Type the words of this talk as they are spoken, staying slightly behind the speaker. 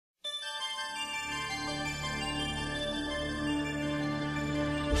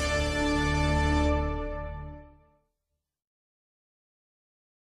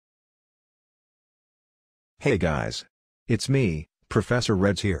Hey guys. It's me, Professor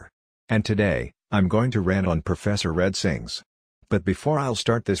Reds here. And today, I'm going to rant on Professor Red Sings. But before I'll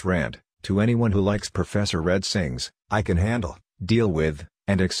start this rant, to anyone who likes Professor Red Sings, I can handle, deal with,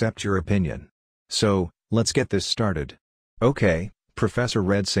 and accept your opinion. So, let's get this started. Okay, Professor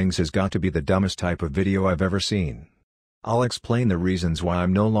Red Sings has got to be the dumbest type of video I've ever seen. I'll explain the reasons why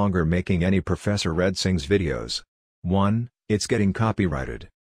I'm no longer making any Professor Red Sings videos. 1. It's getting copyrighted.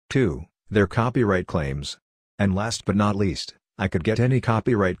 2. They're copyright claims. And last but not least, I could get any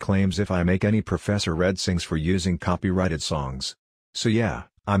copyright claims if I make any Professor Red Sings for using copyrighted songs. So yeah,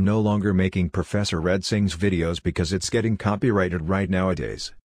 I'm no longer making Professor Red Sings videos because it's getting copyrighted right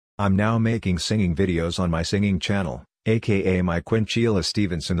nowadays. I'm now making singing videos on my singing channel, aka my Quinchilla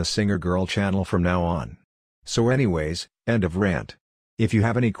Stevenson the Singer Girl channel from now on. So anyways, end of rant. If you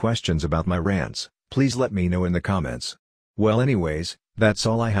have any questions about my rants, please let me know in the comments. Well anyways, that's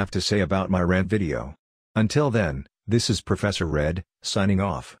all I have to say about my rant video. Until then, this is Professor Red, signing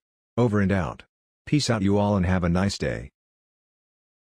off. Over and out. Peace out you all and have a nice day.